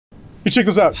Hey, check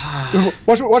this out.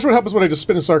 Watch what happens when I just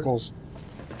spin in circles.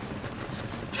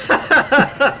 How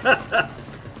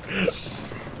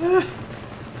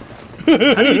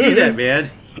do you do that,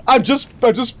 man? I'm just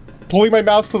pulling my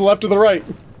mouse to the left or the right.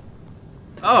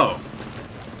 Oh.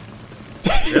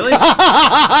 Really?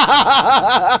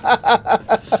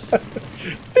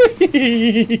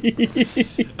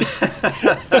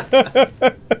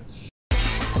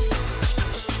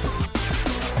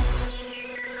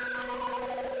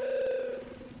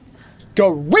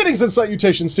 Greetings and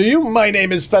salutations to you. My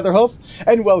name is Featherhoof,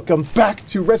 and welcome back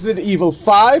to Resident Evil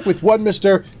 5 with one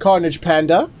Mr. Carnage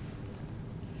Panda.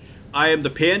 I am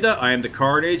the Panda, I am the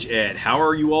Carnage, and how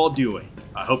are you all doing?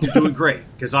 I hope you're doing great,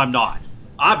 because I'm not.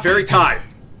 I'm very tired.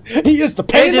 He is the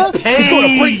Panda.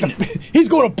 And in pain. He's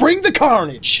going to bring the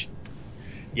carnage.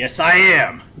 Yes, I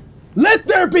am. Let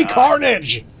there be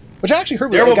carnage. Which I actually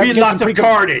heard there will be lots of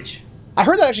carnage. I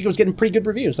heard that actually was getting pretty good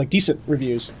reviews, like decent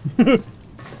reviews.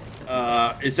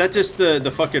 Is that just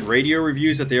the fucking radio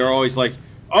reviews that they are always like,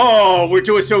 oh, we're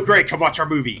doing so great, come watch our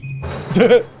movie?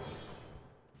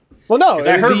 Well, no. Because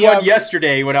I heard one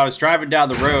yesterday when I was driving down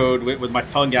the road with my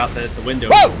tongue out the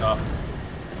window and stuff.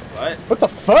 What? What the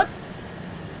fuck?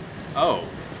 Oh,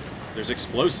 there's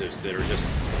explosives that are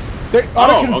just... They're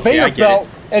on a conveyor belt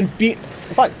and be...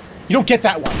 Fine. You don't get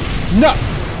that one. No.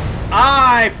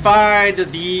 I find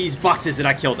these boxes and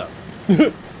I kill them.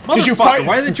 Motherfucker,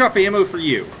 why did they drop ammo for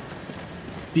you?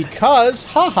 Because,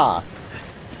 haha.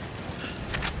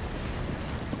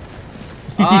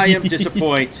 I am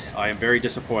disappointed. I am very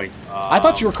disappointed. I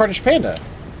thought you were Carnage Panda.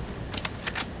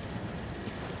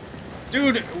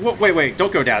 Dude, wait,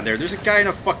 don't go down there. There's a guy in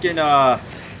a fucking,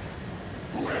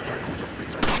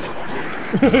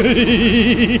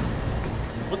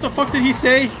 What the fuck did he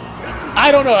say? I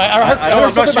don't know.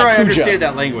 I'm not sure I understand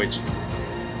that language.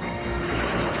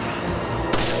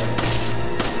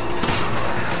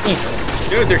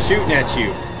 Dude, they're shooting at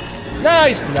you. No,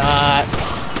 he's not.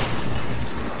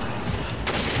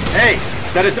 Hey,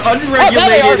 that is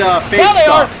unregulated face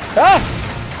stuff. Ah.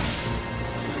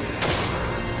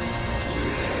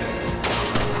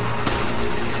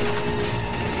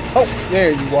 Oh,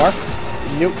 there you are.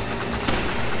 Nope.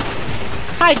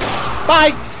 Hi.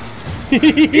 Bye.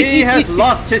 He has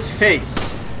lost his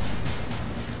face.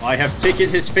 I have taken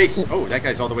his face. Oh, that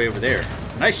guy's all the way over there.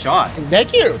 Nice shot.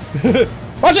 Thank you.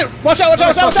 Watch it! Watch out! Watch out!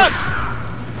 Watch out! Watch out!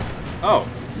 Oh.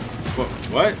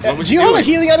 What? Do you have a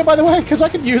healing item, by the way? Because I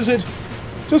could use it.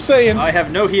 Just saying. I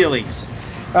have no healings.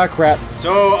 Ah, crap.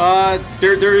 So,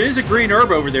 there is a green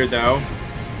herb over there, though.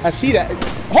 I see that.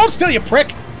 Hold still, you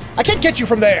prick! I can't get you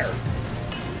from there.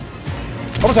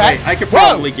 What was that? Hey, I could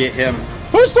probably get him.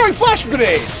 Who's throwing flash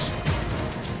grenades?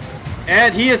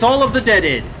 And he is all of the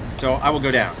deaded. So, I will go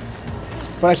down.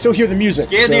 But I still hear the music.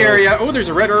 Scan the area. Oh, there's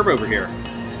a red herb over here.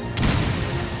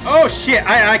 Oh shit!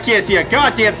 I can't see a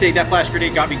goddamn thing. That flash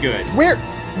grenade got me good. Where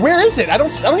is it? I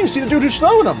don't even see the dude who's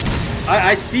throwing them.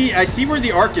 I see where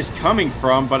the arc is coming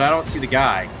from, but I don't see the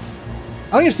guy.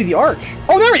 I don't even see the arc.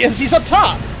 Oh, there he is. He's up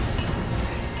top.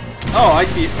 Oh, I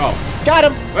see. Oh, got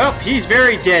him. Well, he's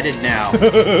very deaded now. But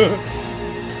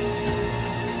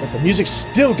the music's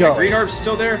still going. Green herb's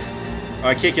still there. Oh,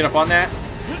 I can't get up on that.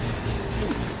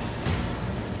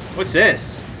 What's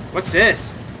this? What's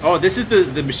this? Oh, this is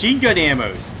the machine gun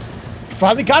ammos.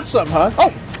 Finally got some, huh?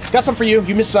 Oh, got some for you.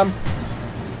 You missed some.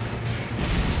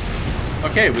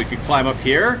 Okay, we could climb up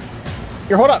here.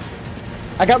 Here, hold up.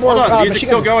 I got more. Hold on, the music's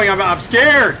still going. I'm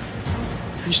scared.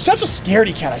 You're such a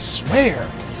scaredy cat, I swear.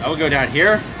 I will go down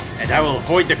here, and I will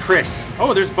avoid the Chris.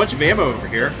 Oh, there's a bunch of ammo over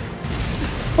here.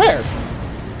 Where?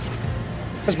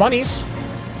 There's bunnies.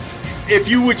 If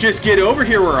you would just get over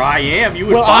here where I am, you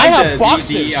would find I have the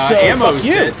boxes, so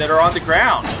ammos that are on the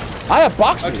ground. I have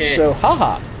boxes, okay. So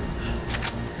haha.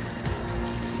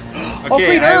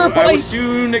 Okay, I will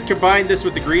soon combine this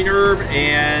with the green herb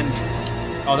and...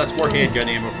 Oh, that's more handgun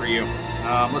ammo for you.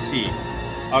 Let's see.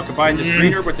 I'll combine this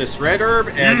green herb with this red herb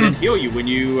and then heal you when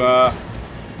you... Well,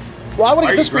 I want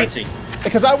to get this green...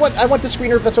 Because I want this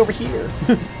green herb that's over here.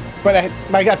 But I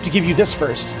might have to give you this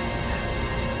first.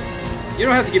 You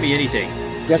don't have to give me anything.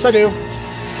 Yes, I do.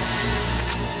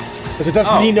 Because it does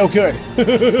me no good.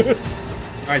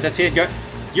 Alright, that's handgun.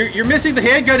 You're missing the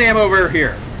handgun ammo over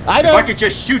here. I know. If I could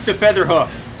just shoot the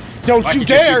Featherhoof. Don't you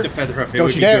dare. Shoot the Featherhoof,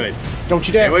 Don't you dare. Don't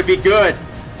you dare. It would be good.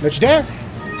 Don't you dare.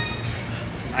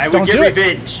 I would get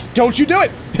revenge. Don't you do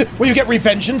it. Will you get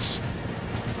revengeance?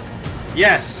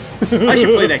 Yes. I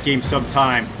should play that game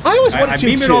sometime. I always wanted to, I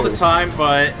meme it all the time,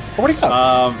 but... Where'd it go?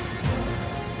 Oh,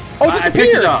 it disappeared. I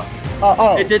picked it up.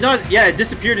 Oh. It did not... Yeah, it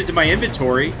disappeared into my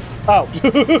inventory. Oh.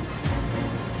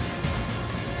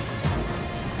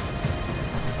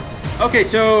 Okay,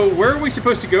 so where are we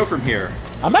supposed to go from here?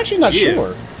 I'm actually not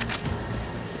sure.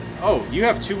 Oh, you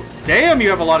have 2. Damn, you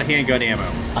have a lot of handgun ammo.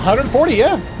 140,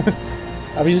 yeah.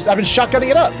 I've been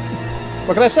shotgunning it up.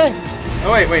 What can I say?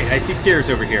 Oh, wait. I see stairs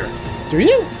over here. Do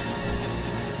you?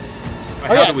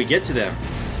 How do we get to them?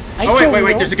 I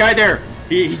wait. There's a guy there.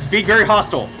 He's being very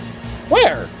hostile.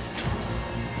 Where?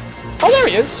 Oh, there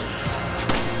he is.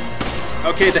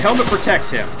 Okay, the helmet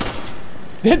protects him.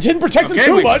 It didn't protect him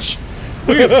too much.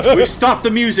 We've stopped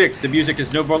the music. The music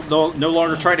is no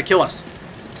longer trying to kill us.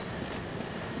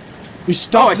 We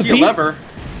stopped I see a lever.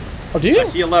 Oh, do you? I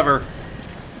see a lever.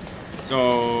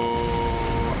 So,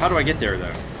 how do I get there,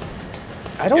 though?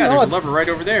 I don't know. Yeah, there's a lever right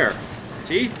over there.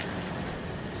 See?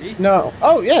 See? No.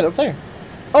 Oh, yeah, up there.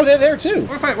 Oh, they're there, too.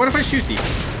 What if I shoot these?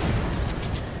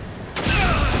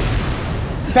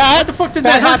 What the fuck did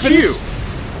that hurt happens? you?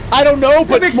 I don't know,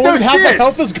 but more than half the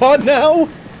health is gone now.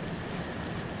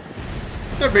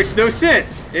 That makes no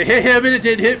sense. It hit him and it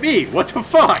didn't hit me. What the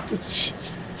fuck?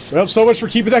 Well, so much for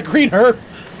keeping that green herb.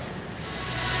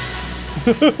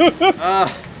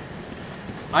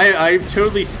 I'm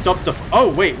totally stumped the. Oh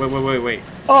wait.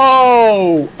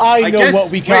 Oh, I know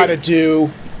what we gotta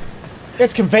do.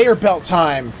 It's conveyor belt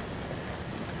time.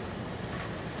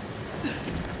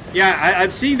 Yeah,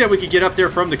 I'm seeing that we could get up there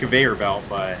from the conveyor belt,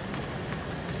 but.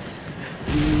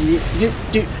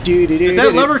 Does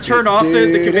that lever turn off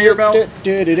the conveyor belt?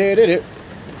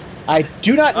 I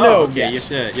do not know okay. yet.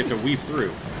 You have to weave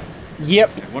through.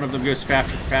 Yep. And one of them goes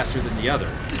faster than the other.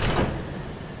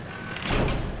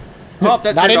 Oh,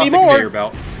 that Not turned off the anymore. conveyor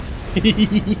belt.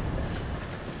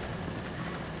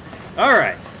 All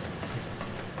right.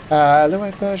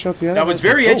 That was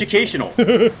very educational.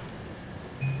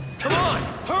 Come on!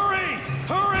 Hurry!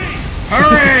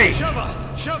 Hurry!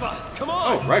 Shove! Come on!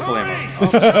 Oh, rifle ammo. Oh,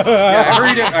 yeah,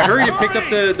 I hurried and picked up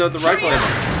the rifle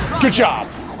ammo. Good job.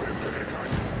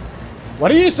 What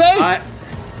do you say?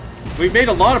 We've made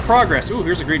a lot of progress. Ooh,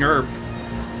 here's a green herb.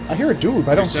 I hear a dude,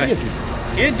 but I don't see a dude.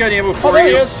 Handgun ammo for you. Oh, there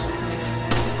he is.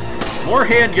 More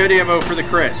handgun ammo for the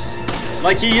Chris.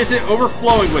 Like he isn't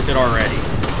overflowing with it already.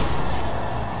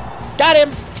 Got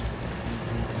him.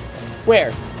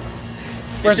 Where?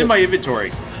 It's in my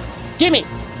inventory. Gimme.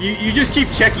 You just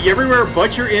keep checking everywhere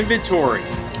but your inventory.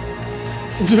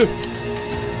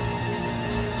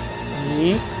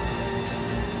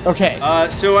 Okay.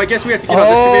 So I guess we have to get on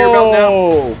this conveyor belt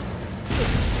now.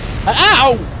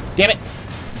 Ow! Damn it!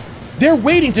 They're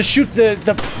waiting to shoot the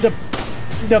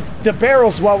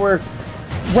barrels while we're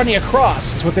running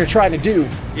across. Is what they're trying to do.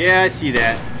 Yeah, I see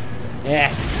that.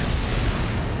 Yeah.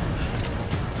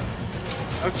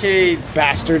 Okay.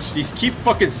 Bastards. These keep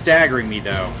fucking staggering me,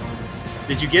 though.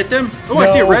 Did you get them? Oh, No. I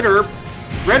see a red herb.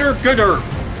 Red herb, good herb.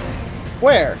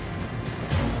 Where?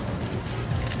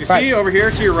 You see over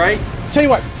here to your right? Tell you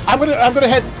what, I'm gonna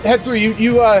head through.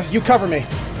 You cover me.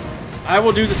 I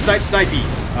will do the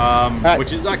snipies, right.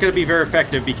 which is not going to be very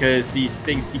effective because these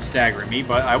things keep staggering me,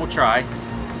 but I will try.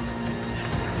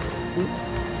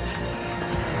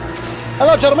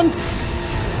 Hello, gentlemen.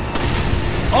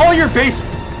 Oh, your base!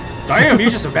 Damn,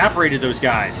 you just evaporated those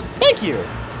guys. Thank you.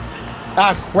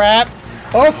 Ah, crap.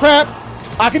 Oh, crap.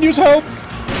 I can use help.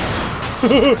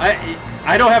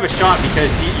 I don't have a shot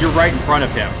because you're right in front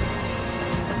of him.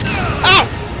 Ow!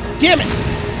 Damn it.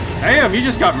 Damn, you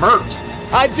just got murked.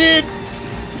 I did.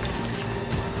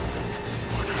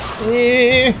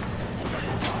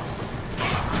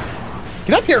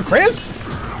 Get up here, Chris.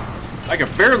 I can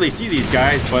barely see these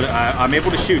guys, but I'm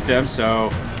able to shoot them, so...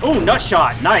 Oh, nut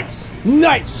shot. Nice.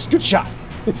 Nice. Good shot.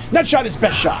 Nut shot is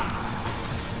best shot.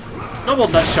 Double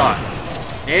nut shot.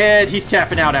 And he's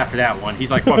tapping out after that one.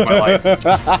 He's like, fuck my life.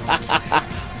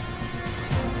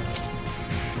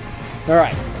 All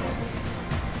right.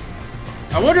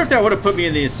 I wonder if that would have put me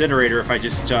in the incinerator if I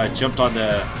just jumped on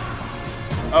the...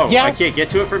 Oh, yeah. I can't get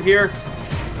to it from here?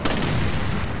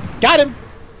 Got him.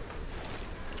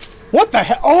 What the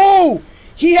hell? Oh!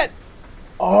 He had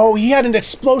an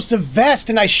explosive vest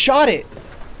and I shot it.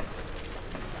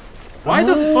 Why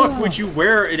the fuck would you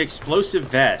wear an explosive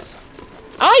vest?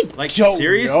 I like, don't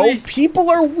seriously? know. People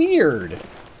are weird.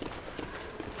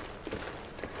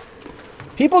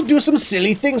 People do some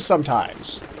silly things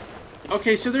sometimes.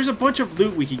 Okay, so there's a bunch of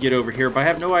loot we could get over here, but I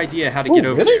have no idea how to get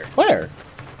over really? there. Where?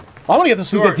 I want to get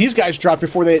the loot that these guys dropped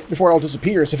before it all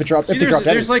disappears. If it drops,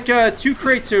 there's like 2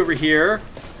 crates over here.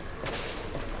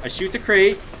 I shoot the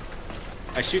crate.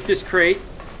 I shoot this crate.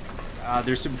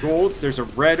 There's some golds. There's a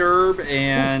red herb,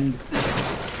 and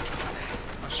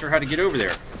I'm not sure how to get over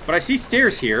there. But I see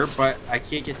stairs here, but I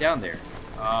can't get down there.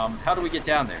 How do we get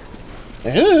down there?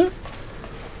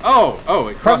 Oh,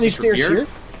 it crosses these stairs here.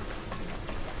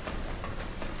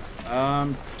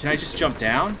 Can I just jump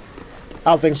down?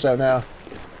 I don't think so, no.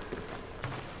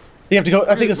 You have to go,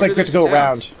 I think it's like we have to go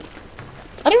around.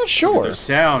 I'm not sure. What are those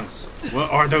sounds?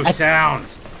 What are those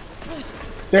sounds?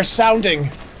 They're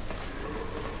sounding.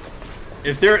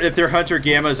 If they're Hunter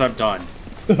Gammas, I'm done.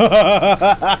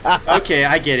 Okay,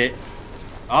 I get it.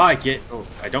 Oh, I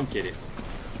don't get it.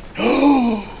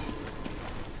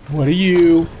 What are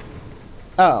you?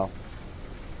 Oh.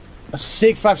 A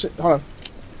SIG 5. Hold on.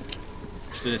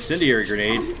 It's an incendiary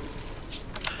grenade.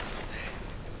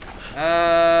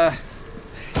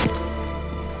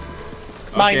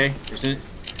 Mine. Okay.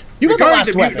 You got the Regarding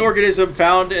last the weapon. mutant organism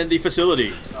found in the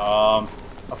facilities, a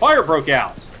fire broke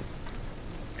out.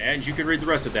 And you can read the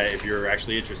rest of that if you're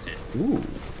actually interested. Ooh.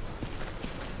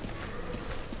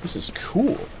 This is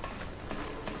cool.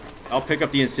 I'll pick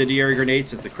up the incendiary grenade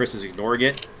since the Chris is ignoring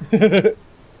it.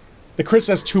 The Chris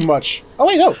has too much. Oh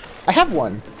wait, no, I have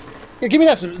one. Here, give me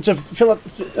that to fill up.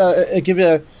 Give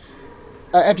it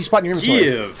a empty spot in your inventory.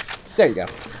 Give. There you go.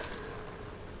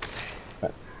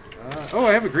 Oh,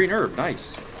 I have a green herb.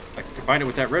 Nice. I can combine it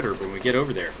with that red herb when we get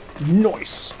over there.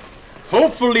 Nice.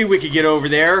 Hopefully we can get over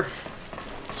there.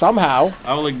 Somehow.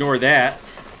 I will ignore that.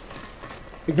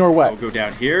 Ignore what? I'll go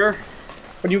down here.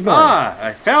 What are you ignoring? Ah,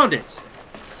 I found it.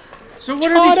 So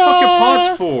what are these fucking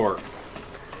pods for?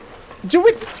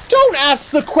 Don't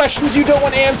ask the questions you don't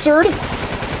want answered.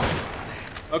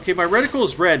 Okay, my reticle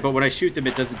is red, but when I shoot them,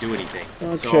 it doesn't do anything.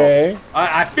 Okay. So,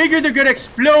 I figure they're gonna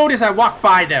explode as I walk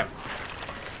by them.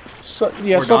 So,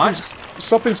 yeah, Or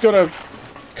something's gonna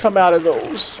come out of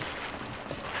those.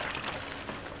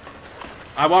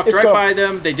 I walked right by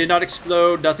them. They did not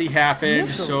explode. Nothing happened.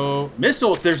 Missiles. So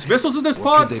missiles. There's missiles in those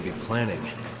What pods. could they be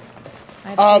planning?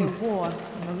 I'd say war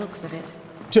from the looks of it.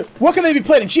 What can they be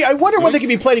planning? Gee, I wonder what they can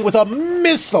be planning with a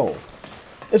missile.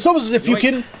 It's almost as if you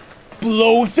can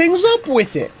blow things up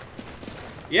with it.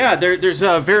 Yeah, there's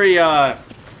a very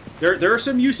there are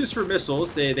some uses for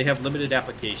missiles. They have limited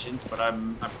applications, but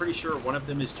I'm pretty sure one of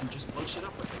them is to just blow shit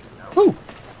up with it. You know? Ooh.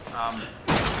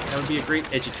 That would be a great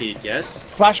educated guess.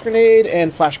 Flash grenade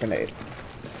and flash grenade.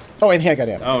 Oh, and handgun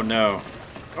ammo. Oh no.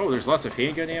 Oh, there's lots of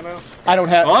handgun ammo. I don't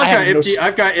have. Well, I've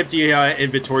I've got empty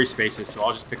inventory spaces, so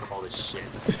I'll just pick up all this shit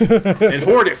and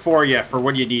hoard it for you for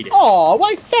when you need it. Oh,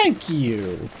 why? Thank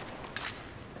you.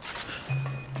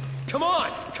 Come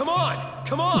on! Come on!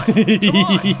 Come on! Come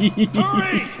on!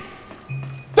 Hurry!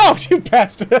 No, you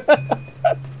bastard!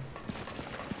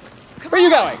 Where are you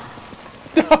going?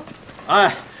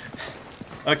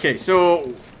 Okay,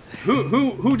 so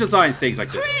who designs things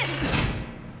like this?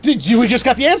 We just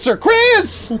got the answer,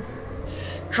 Chris.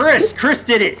 Chris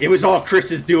did it. It was all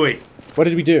Chris's doing. What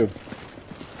did we do?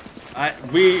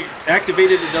 We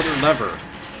activated another lever.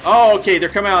 Oh, okay, they're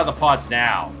coming out of the pods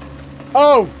now.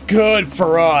 Oh, good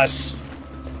for us.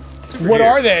 What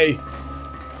are they?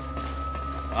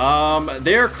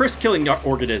 They're Chris-killing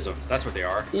organisms. That's what they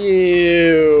are.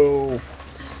 Ew.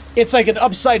 It's like an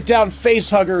upside-down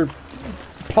face-hugger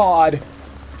pod.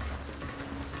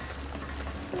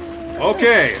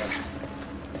 Okay.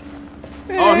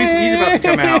 Oh, he's about to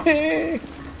come out.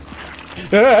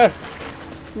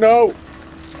 No.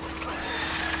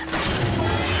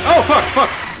 Oh, fuck.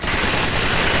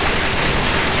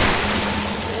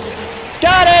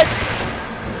 Got it!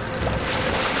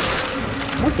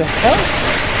 What the hell?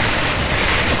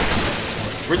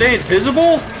 Were they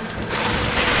invisible?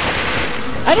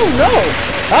 I don't know.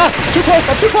 Ah, too close,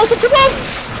 I'm too close!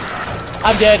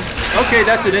 I'm dead. Okay,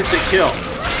 that's an instant kill.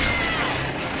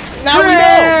 Now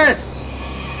Chris! we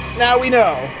know! Now we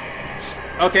know.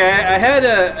 Okay, I had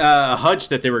a hunch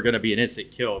that they were going to be an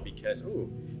instant kill because... Ooh,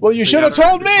 well, you should have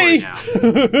told me!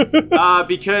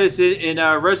 because in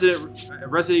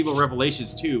Resident Evil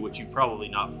Revelations 2, which you've probably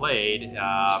not played,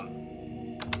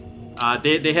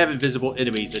 they have invisible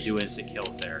enemies that do instant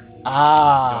kills there.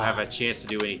 Ah. Don't have a chance to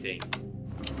do anything.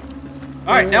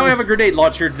 Alright, now I have a grenade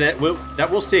launcher that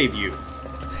will save you.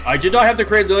 I did not have the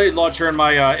grenade launcher in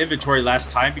my inventory last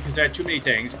time because I had too many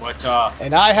things, but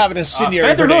and I have an incendiary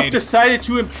Featherhoof grenade. decided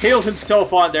to impale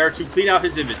himself on there to clean out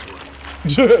his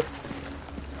inventory.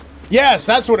 Yes,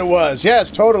 that's what it was.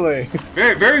 Yes, totally.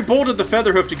 Very, very bold of the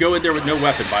Featherhoof to go in there with no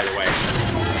weapon, by the way.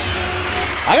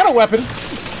 I got a weapon.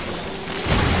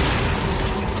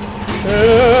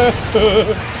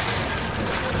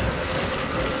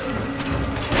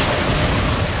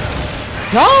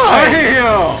 Die!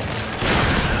 Damn!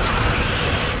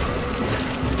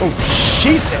 Oh,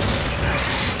 Jesus.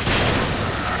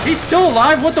 He's still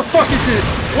alive? What the fuck is this?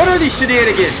 What are these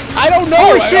shenanigans? I don't know.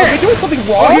 Holy shit! Are we doing something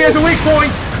wrong? Oh, he has a weak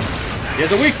point! He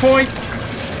has a weak point!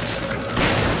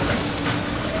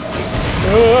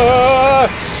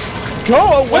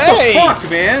 Go away! What the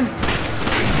fuck, man?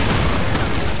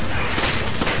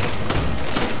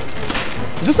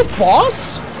 Is this a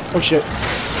boss? Oh shit.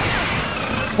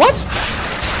 What?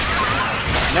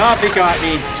 Nope, he got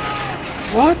me.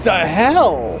 What the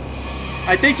hell?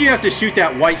 I think you have to shoot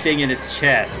that white thing in its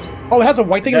chest. Oh, it has a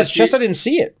white thing in its chest? I didn't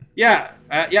see it. Yeah,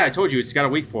 yeah, I told you, it's got a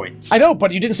weak point. I know,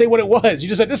 but you didn't say what it was. You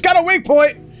just said, it's got a weak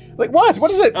point! Like, what?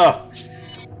 What is it? Oh.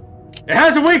 It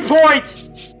has a weak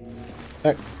point!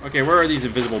 Right. Okay, where are these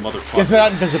invisible motherfuckers? It's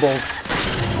not invisible.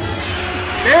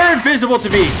 They're invisible to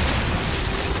me!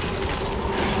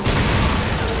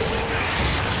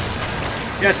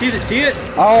 Yeah, see it?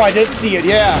 Oh, I did see it,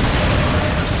 yeah.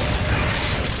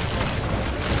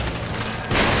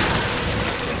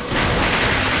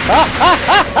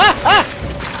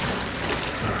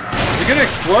 Is it gonna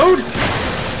explode?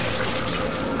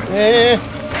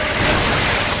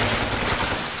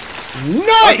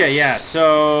 Nice! Okay, yeah,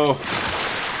 so...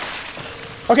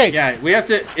 Okay. Yeah, we have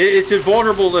to... It's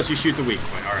invulnerable unless you shoot the weak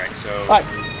point. Alright, so... Alright,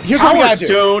 here's what we gotta do.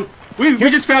 Stone! We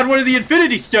just found one of the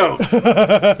Infinity Stones!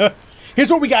 Here's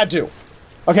what we gotta do.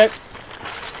 Okay?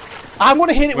 I'm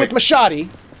gonna hit it with machete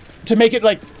to make it,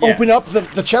 like, open up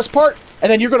the chest part, and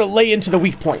then you're gonna lay into the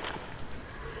weak point.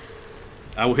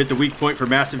 I will hit the weak point for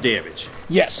massive damage.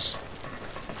 Yes.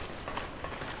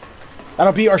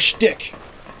 That'll be our shtick.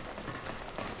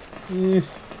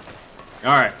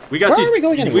 Alright, we got Where these. are we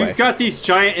going anyway? We've got these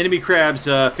giant enemy crabs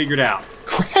figured out.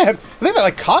 Crab? I think they're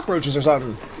like cockroaches or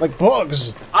something. Like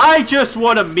bugs. I just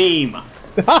want a meme.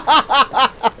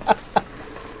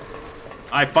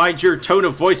 I find your tone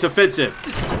of voice offensive.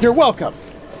 You're welcome.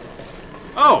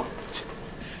 Oh.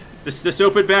 This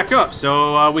opened back up,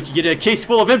 so we can get a case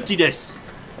full of emptiness.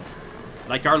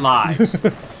 Like our lives.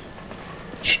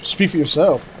 Speak for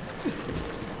yourself.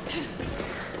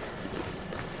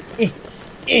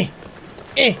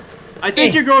 I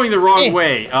think you're going the wrong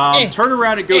way. Turn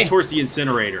around and go towards the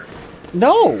incinerator.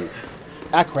 No.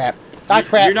 Ah, crap. Ah,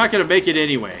 crap. You're not going to make it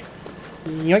anyway.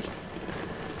 Yoink.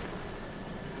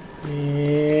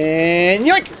 And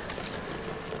yoink.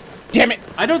 Damn it.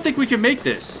 I don't think we can make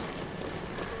this.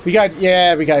 We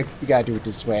gotta do it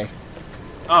this way.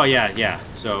 Oh, yeah.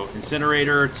 So,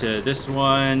 incinerator to this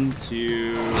one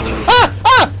to... Ah!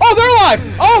 Ah! Oh, they're alive!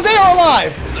 Oh, they are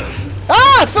alive!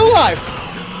 Ah, it's still alive!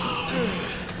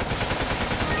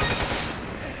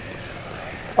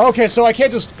 Okay, so I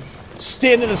can't just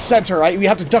stand in the center, right? We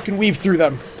have to duck and weave through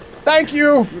them. Thank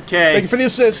you! Okay. Thank you for the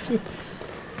assist.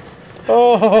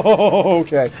 Oh,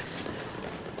 okay.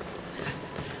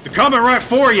 They're coming right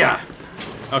for ya!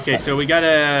 Okay, so we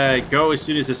gotta go as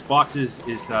soon as this box is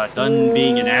done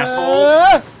being an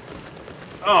asshole.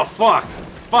 Oh, fuck.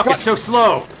 Fuck, it's so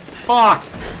slow. Fuck.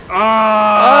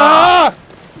 Ah!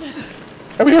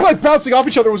 And we were like bouncing off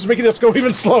each other, was making us go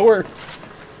even slower.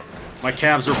 My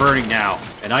calves are burning now,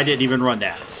 and I didn't even run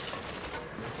that.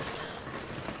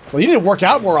 Well, you need to work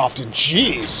out more often.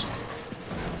 Jeez.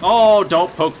 Oh,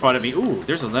 don't poke fun at me. Ooh,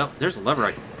 there's a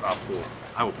lever I'll pull.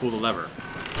 I will pull the lever.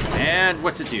 And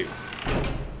what's it do?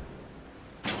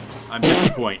 I'm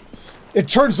disappointed. It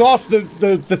turns off the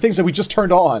things that we just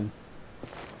turned on.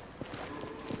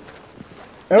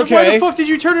 Okay. Why the fuck did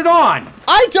you turn it on?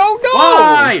 I don't know!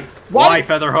 Why? Why,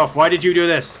 Featherhoof? Why did you do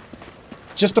this?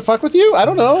 Just to fuck with you? I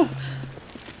don't know.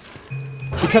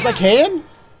 Because I can?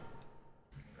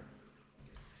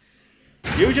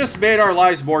 You just made our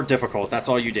lives more difficult. That's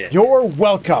all you did. You're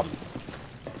welcome.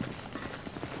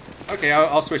 Okay,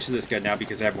 I'll switch to this gun now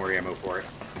because I have more ammo for it.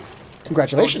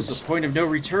 Congratulations. Oh, this is the point of no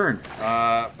return.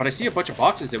 But I see a bunch of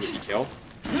boxes that we can kill.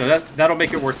 So that'll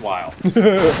make it worthwhile.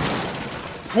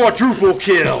 Quadruple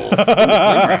kill!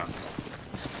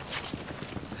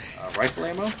 Rifle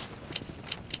ammo?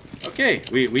 Okay,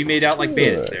 we made out like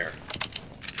bandits there.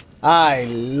 I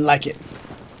like it.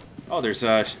 Oh, there's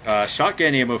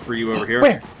shotgun ammo for you over here.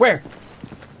 Where? Where?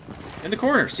 In the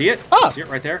corner. See it? Oh. See it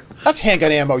right there? That's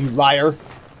handgun ammo, you liar.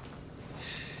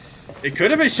 It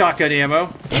could have been shotgun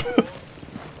ammo.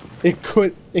 It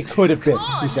could have been,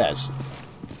 he says.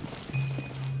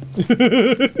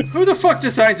 Who the fuck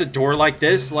designs a door like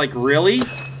this? Like, really?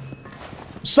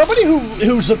 Somebody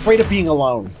who's afraid of being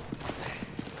alone.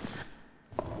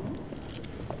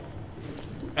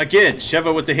 Again,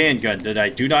 Sheva with the handgun that I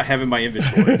do not have in my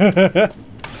inventory.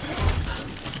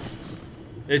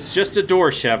 It's just a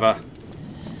door, Sheva.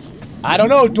 I don't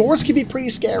know, doors can be pretty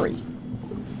scary.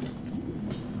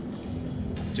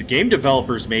 To game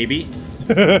developers, maybe.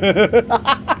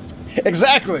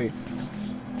 Exactly.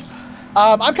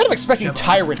 I'm kind of expecting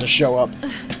Tyrant to show up.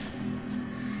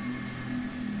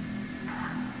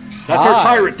 That's our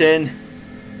Tyrant, then.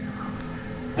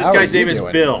 This How guy's are you name is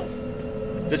doing? Bill.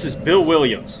 This is Bill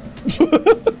Williams.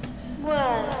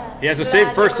 Well, He has the same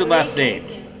first and last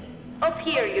name. Up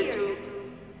here, you two.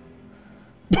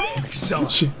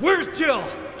 Where's Jill?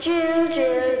 Jill.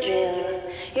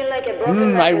 You're like a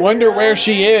broken I wonder where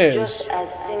she is. just as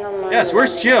single-minded Yes,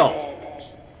 where's as Jill? dead.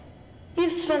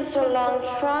 You've spent so long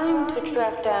trying to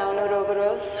track down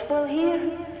Ouroboros. Well,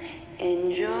 here,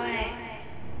 enjoy.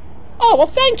 Oh, well,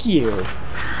 thank you.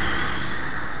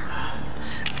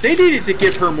 They needed to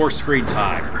give her more screen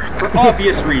time, for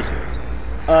obvious reasons.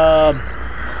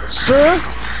 Sir,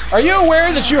 are you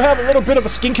aware that you have a little bit of a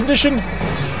skin condition?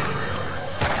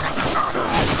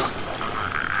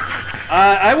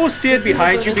 I will stand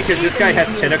behind you because this guy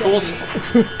has tentacles.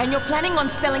 And you're planning on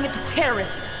selling it to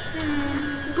terrorists.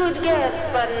 Good guess,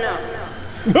 but no.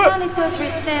 Polypus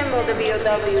resemble the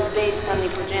BOWs based on the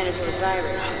progenitor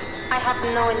virus. I have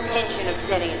no intention of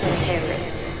selling it to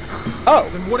terrorists. Oh,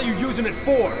 Then what are you using it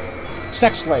for?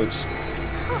 sex slaves.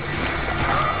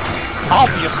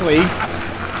 Obviously.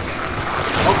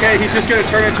 Okay, he's just gonna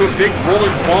turn into a big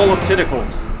rolling ball of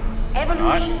tentacles.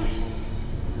 Evolution.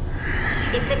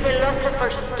 It's a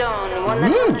philosopher's stone, one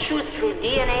that will choose through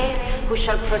DNA who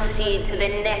shall proceed to the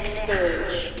next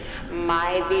stage.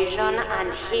 My vision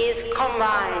and his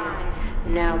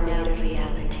combined, now made a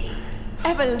reality.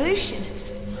 Evolution?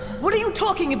 What are you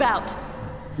talking about?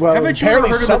 Well, Haven't you ever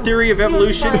apparently heard of the theory of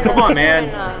evolution? Come on,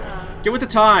 man. Get with the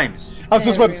times. I was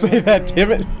just about to say that,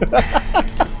 damn it.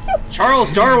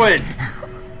 Charles Darwin.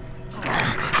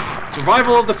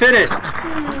 Survival of the fittest. Too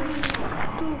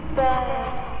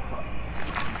bad.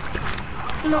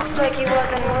 Looks like he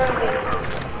wasn't worthy.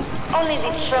 Only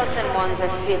the chosen ones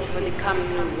are fit for the coming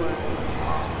new world.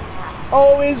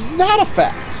 Oh, is that a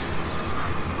fact?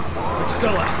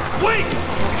 Stella, wait!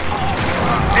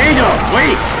 Ada,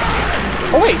 wait!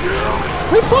 Oh, wait.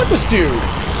 We fought this dude.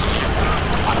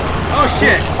 Oh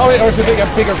shit! Oh, wait, or is it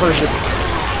a bigger version?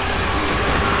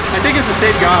 I think it's the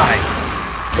same guy.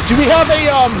 Do we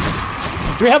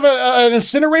have an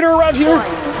incinerator around here?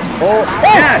 Oh,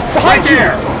 Yes, behind right you!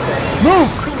 there.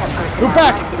 Move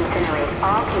back!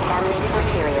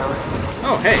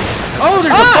 Oh hey! Oh,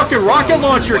 there's a fucking rocket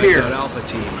launcher here. Alpha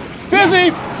team. Busy!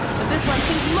 But this one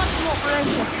seems much more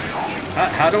ferocious.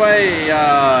 How do I?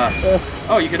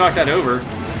 Oh, you can knock that over.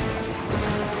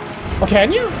 Oh,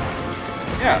 can you?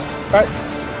 Yeah. Alright,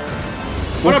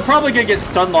 But I'm probably gonna get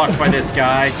stun locked by this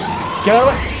guy. get out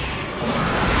of the way.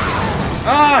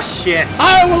 Ah, shit!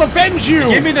 I will avenge you!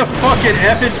 Give me the fucking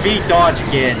F&V dodge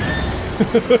again.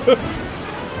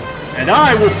 And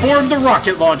I will form the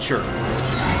rocket launcher.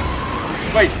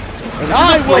 Wait, And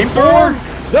I will form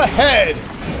the head!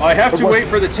 I have to wait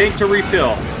for the tank to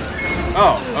refill.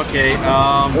 Oh, okay,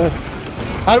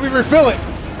 How do we refill it?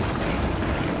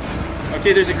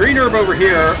 okay, there's a green herb over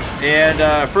here,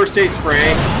 and first aid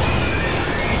spray.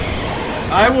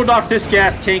 I will knock this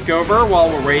gas tank over while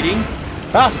we're waiting.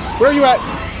 Where are you at?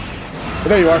 Oh,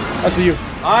 there you are. I see you.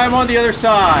 I'm on the other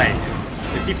side.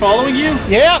 Is he following you?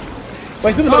 Yeah!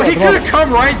 Like in the Oh, middle he at the could have moment.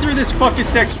 come right through this fucking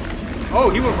section. Oh,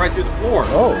 he went right through the floor.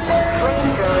 Oh.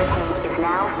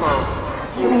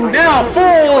 Now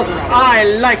full! I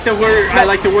like the word. I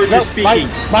like the words you're speaking.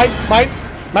 Mine.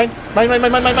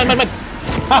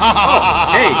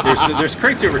 Hey, there's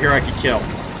crates over here I could kill.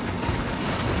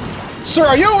 Sir,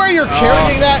 are you aware you're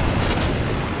carrying that?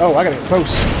 Oh, I gotta get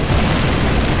close.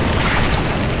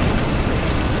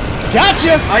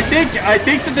 Gotcha! I think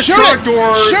that the Shoot it!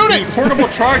 trapdoor, Shoot the it! portable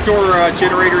trapdoor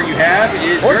generator you have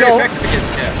is Or very don't. effective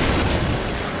against him.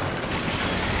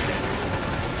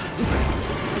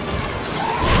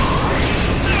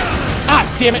 Ah,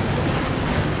 damn it!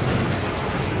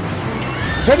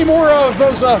 Is there any more of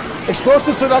those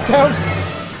explosives to knock down?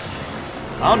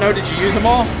 I don't know. Did you use them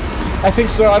all? I think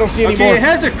so. I don't see any Okay, more. it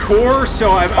has a core,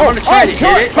 so I'm going to try to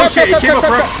hit it. Oh shit! It came up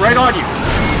right on you.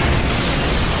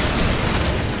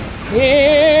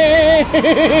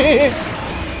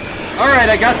 All right,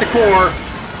 I got the core.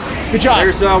 Good job.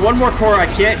 There's one more core. I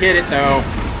can't hit it though.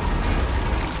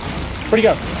 Where'd he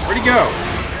go? Where'd he go?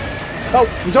 Oh,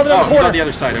 he's over there in Oh, the he's corner. on the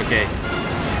other side. Okay.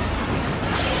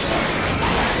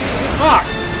 Fuck!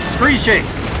 Screen shake.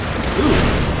 Ooh.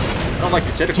 I don't like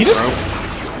the tentacles, He just- bro.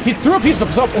 He threw a piece of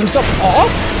himself off?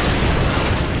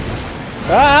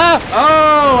 Ah!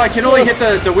 Oh, I can only hit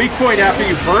the weak point after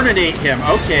you burninate him.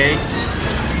 Okay.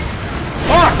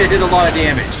 Fuck, that did a lot of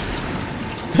damage.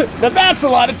 Now that's a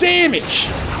lot of damage!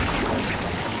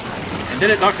 And then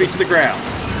it knocked me to the ground.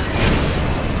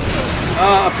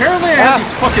 Apparently I have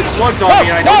these fucking slugs on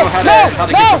me and I don't know how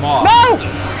to get them off. No!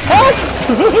 Help!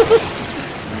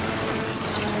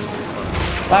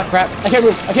 Ah, crap. I can't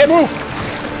move. I can't move!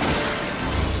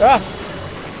 Ah!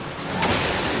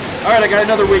 Alright, I got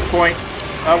another weak point.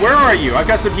 Where are you? I've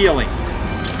got some healing.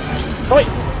 Oh, wait.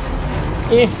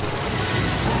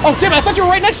 Oh, damn it, I thought you were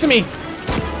right next to me.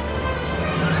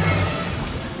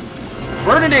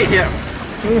 Burninate him.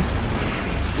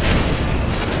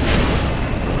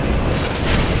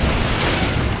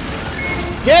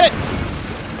 Get it.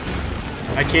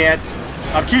 I can't.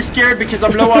 I'm too scared because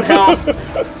I'm low on health.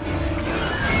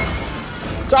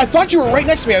 So I thought you were right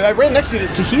next to me. I ran next to you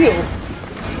to heal.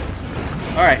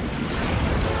 Alright.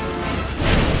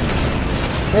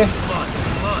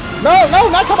 No, no,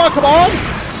 not come on, come on.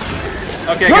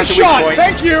 Okay, I Good got the shot, weak point.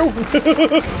 thank you.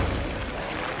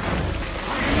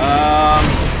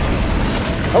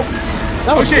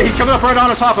 That Oh was shit, he's coming up right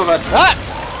on top of us. Ah,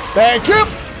 thank you.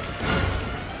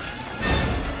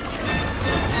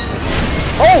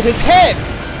 Oh, his head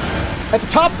at the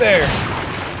top there.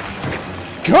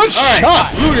 Good Alright,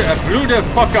 shot. I blew the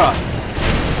fuck up.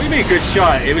 What do you mean good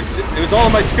shot? It was all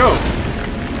in my scope.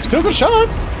 Still good shot.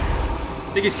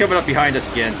 I think he's coming up behind us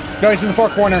again. No, he's in the far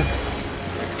corner.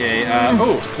 Okay,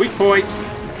 oh, weak point.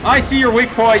 I see your weak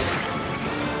point.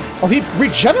 Oh, he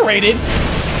regenerated.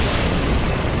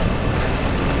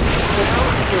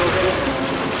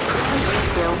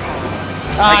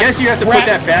 I guess you have to put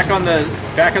that back on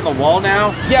the wall now.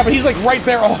 Yeah, but he's like right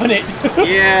there on it.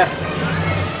 Yeah.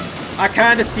 I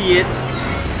kind of see it.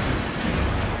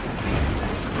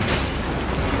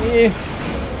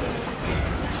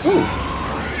 Ooh.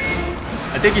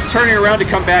 I think he's turning around to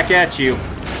come back at you.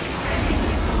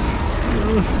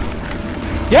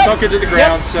 Yep. Sunk into the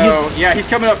ground, Yep. so yeah, he's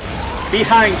coming up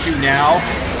behind you now.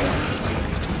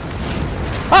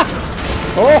 Ah!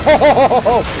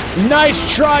 Oh,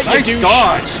 nice try, Nice you douche.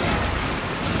 dodge.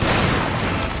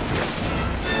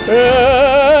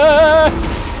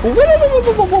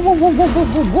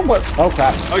 Oh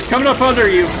crap! Oh, he's coming up under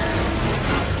you.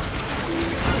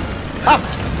 Ah!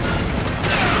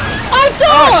 I Oh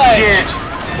dodged! shit!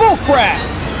 Bull crap!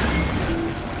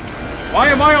 Why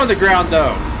am I on the ground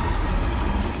though?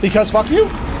 Because fuck you.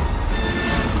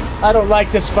 I don't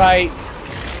like this fight.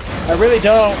 I really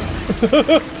don't.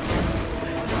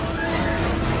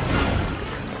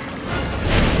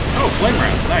 Oh, flame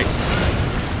rounds, nice.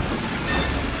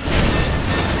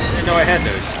 Didn't know I had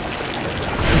those.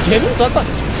 You didn't?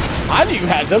 I knew you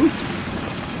had them.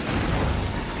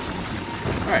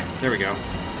 All right, there we go.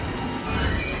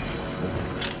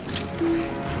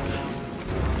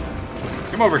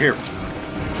 Come over here.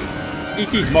 Eat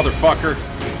these, motherfucker.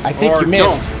 I think Or you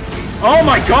missed. don't. Oh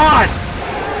my god!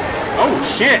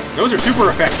 Oh shit, those are super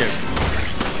effective.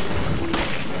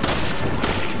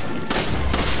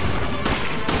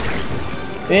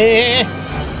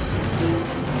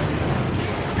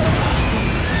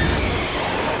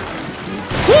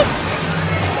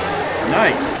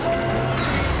 Nice.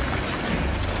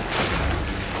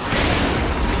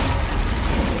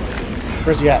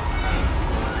 Where's he at?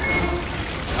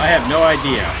 I have no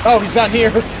idea. Oh, he's down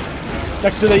here.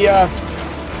 Next to the,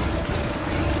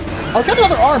 Oh, got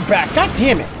another arm back. God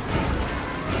damn it.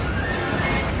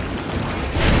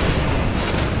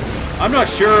 I'm not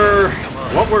sure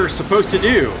what we're supposed to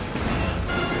do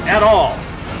at all.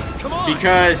 Come on.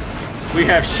 Because we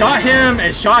have shot him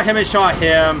and shot him and shot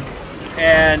him,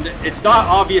 and it's not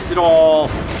obvious at all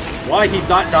why he's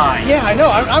not dying. Yeah, I know.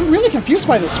 I'm really confused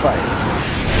by this fight.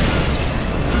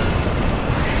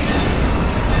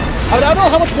 I don't know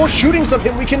how much more shootings of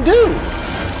him we can do.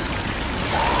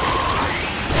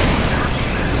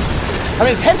 I mean,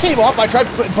 his head came off. I tried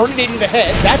burninating the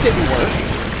head. That didn't work.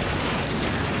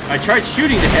 I tried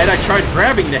shooting the head. I tried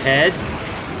grabbing the head.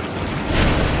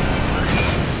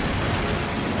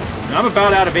 And I'm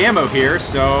about out of ammo here,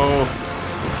 so...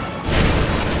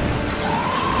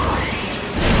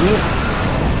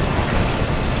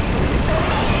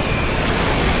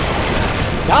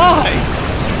 Die!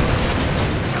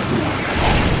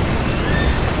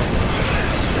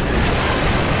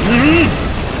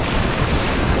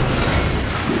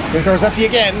 Flamethrower's empty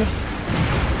again.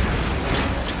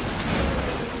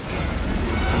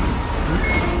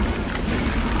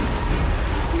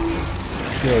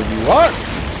 There you are.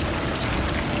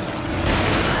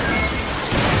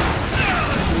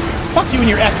 Fuck you and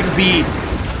your F and V.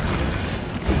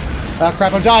 Ah,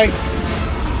 crap, I'm dying.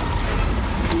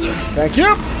 Thank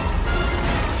you.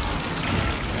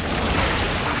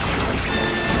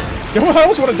 I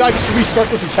almost want to die just to restart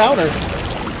this encounter.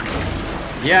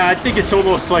 Yeah, I think it's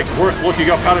almost like worth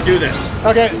looking up how to do this.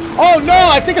 Okay. Oh no,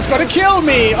 I think it's gonna kill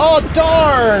me. Oh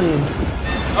darn.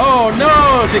 Oh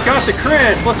no, they got the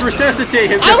Chris. Let's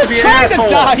resuscitate him just I was to be an trying asshole.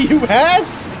 to die, you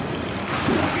ass.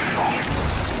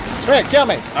 Come here, kill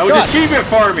me. I was Come on. achievement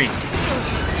farming.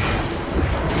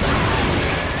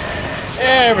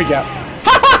 There we go.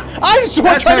 Ha! I was the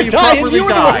one trying to die, and you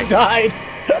were the one who died.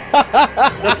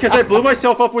 That's because I blew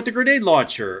myself up with the grenade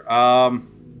launcher.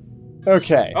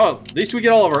 Okay. Oh, at least we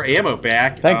get all of our ammo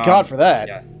back. Thank God for that.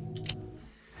 Yeah.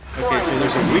 Okay, so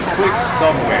there's a weak point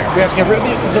somewhere. We have to get rid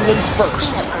of the limbs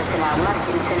first.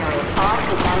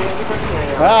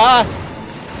 Ah!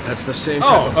 That's the same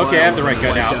type of okay, I have the right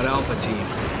gun out. That Alpha team.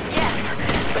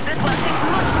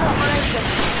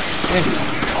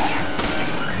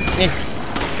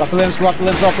 Block the limbs, block the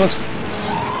limbs, block the limbs.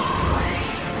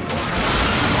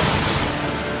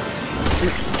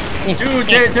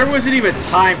 Dude, there wasn't even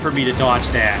time for me to dodge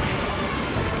that.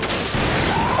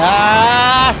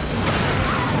 Ah!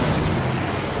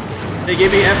 They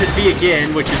gave me F and B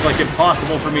again, which is like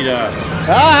impossible for me to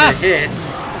hit.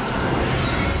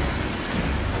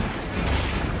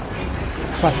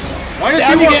 Why does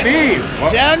he want me?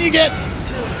 What? Down you get.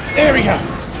 There we go.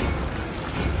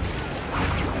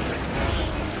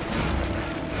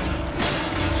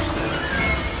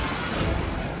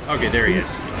 Okay, there he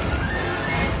is.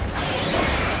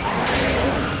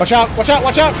 Watch out, watch out,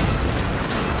 watch out!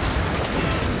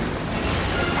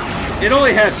 It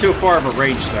only has so far of a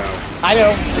range, though. I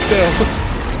know, still.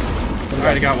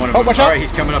 Alright, I got one of them. Watch out! Alright,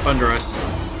 he's coming up under us.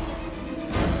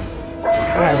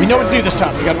 Alright, we know what to do this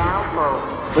time. We got.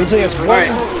 Wait until he has one.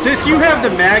 Alright, since you have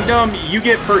the Magnum, you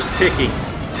get first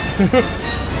pickings.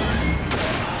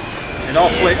 And I'll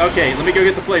okay, let me go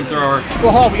get the flamethrower.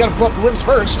 Well, hold on, we gotta blow up the limbs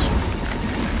first.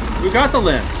 We got the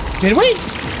limbs. Did we?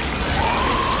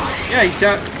 Yeah, he's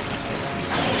down.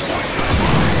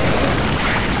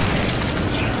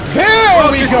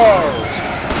 There we go!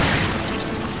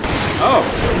 Oh.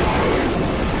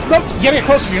 Nope, you gotta get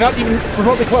closer. You're not even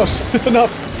remotely close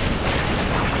enough.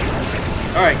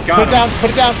 Alright, got Put it him. down, put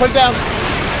it down, put it down.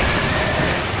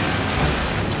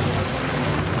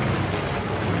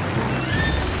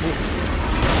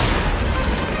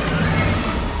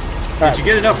 Did you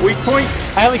get enough weak point?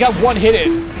 I only got one hit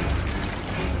in.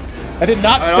 I did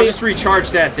not stay. I'll just recharge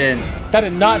that then. That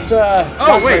did not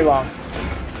last very long.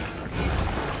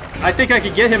 I think I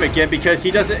could get him again because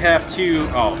he doesn't have to.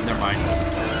 Oh, never mind.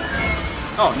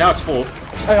 Oh, now it's full.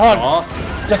 Hey, hold on.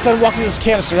 Let's let him walk into this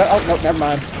canister. Oh, no, never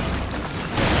mind.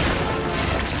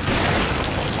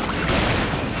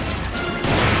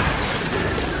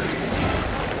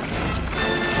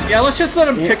 Yeah, let's just let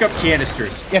him pick up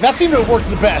canisters. Yeah, that seemed to have worked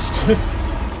the best. Come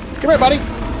here, buddy.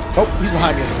 Oh, he's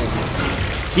behind me, isn't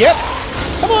he? Yep.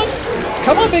 Come on.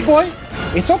 Come on, big boy.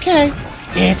 It's okay.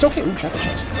 It's okay. Ooh, shotgun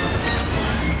shots.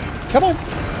 Come on.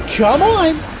 Come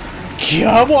on.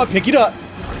 Come on, pick it up.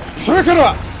 Pick it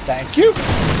up. Thank you.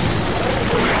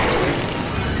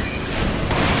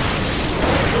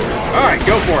 Alright,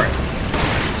 go for it.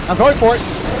 I'm going for it.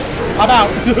 I'm out.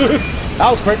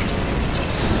 That was quick.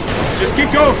 Just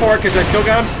keep going for it because I still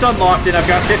got him stun locked and I've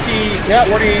got 50, yep.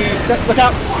 40... Look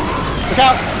out. Look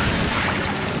out.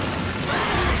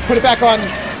 Put it back on.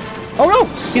 Oh no!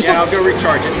 He's still... I'll go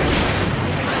recharge it.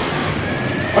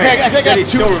 Okay, I think I got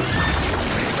two.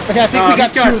 Okay, I think we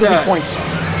got 2 of the weak points.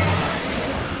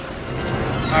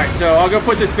 Alright, so I'll go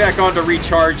put this back on to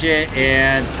recharge it,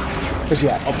 and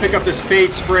I'll pick up this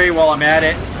fade spray while I'm at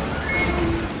it.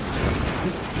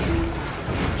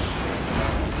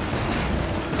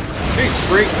 Fade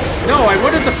spray? No, I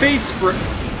wanted the fade spray.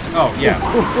 Oh, yeah.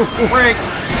 Break.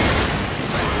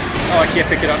 Oh, I can't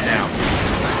pick it up now.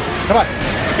 Come on.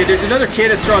 Okay, there's another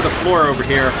canister on the floor over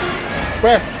here.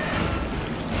 Where?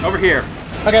 Over here.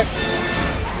 Okay.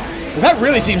 Because that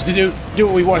really seems to do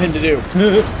what we want him to do.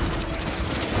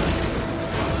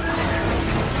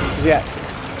 Yeah.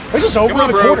 We're just over in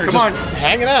the corner, just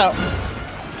hanging out.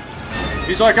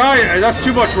 He's like, that's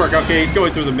too much work. Okay, he's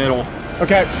going through the middle.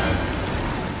 Okay.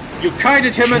 You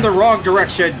guided him in the wrong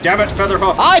direction. Damn it,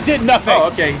 Featherhoof. I did nothing. Oh,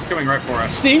 okay, he's coming right for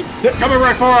us. See? He's coming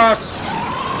right for us.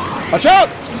 Watch out!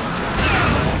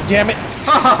 Damn it.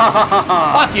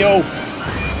 Fuck you.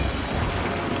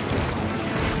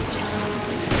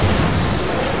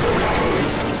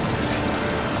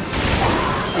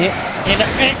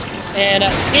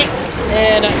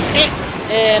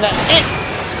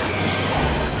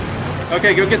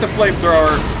 Okay, go get the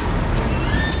flamethrower.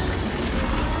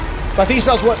 I think he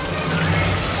says what?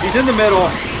 He's in the middle.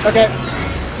 Okay.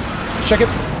 Check it.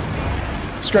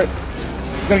 Screw it.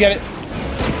 Go get it.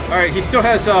 Alright, he still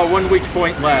has 1 weak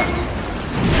point left.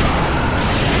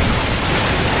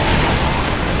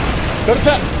 Go to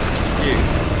 10. Yeah.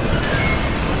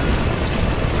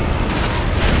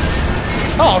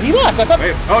 Oh, he left. I thought.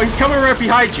 Wait, oh, he's coming right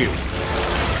behind you.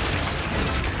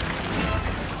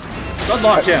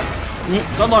 Sunlock him.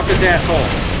 Sunlock this asshole.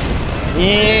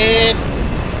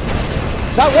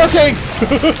 It's not working.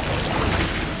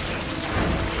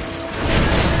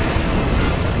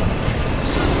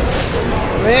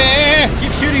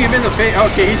 Keep shooting him in the face.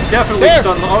 Okay, he's definitely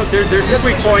stunned. Oh, there's his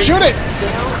weak point. Shoot it!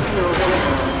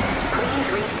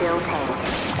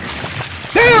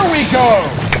 There we go!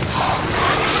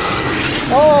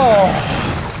 Oh!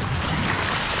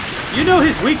 You know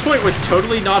his weak point was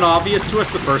totally not obvious to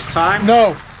us the first time?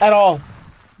 No, at all.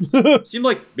 Seemed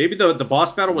like maybe the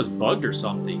boss battle was bugged or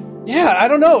something. Yeah, I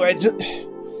don't know. It just...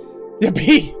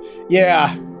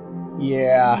 Yeah.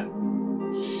 Yeah.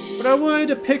 But I wanted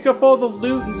to pick up all the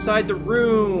loot inside the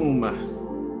room.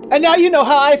 And now you know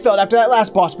how I felt after that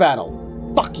last boss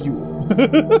battle. Fuck you.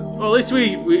 Well, at least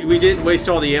we didn't waste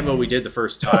all the ammo we did the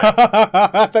first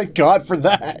time. Thank God for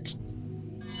that.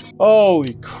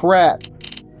 Holy crap.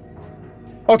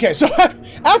 Okay, so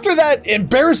after that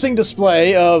embarrassing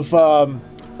display of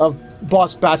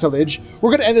boss battleage, we're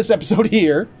going to end this episode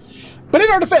here. But in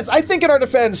our defense, I think in our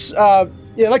defense,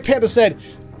 yeah, like Panda said,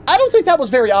 I don't think that was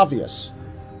very obvious.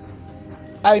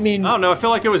 I mean... I don't know, I feel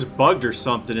like it was bugged or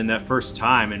something in that first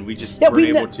time, and we just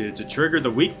weren't able to trigger the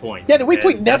weak points. Yeah, the weak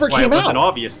point never came out. That's why it wasn't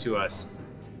obvious to us.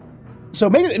 So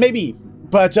maybe.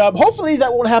 But hopefully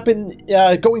that won't happen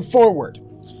going forward.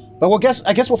 But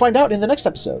I guess we'll find out in the next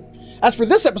episode. As for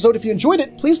this episode, if you enjoyed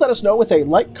it, please let us know with a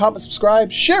like, comment,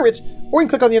 subscribe, share it, or you can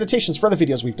click on the annotations for other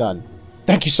videos we've done.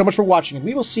 Thank you so much for watching, and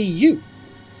we will see you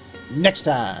next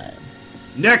time.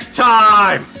 Next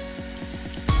time!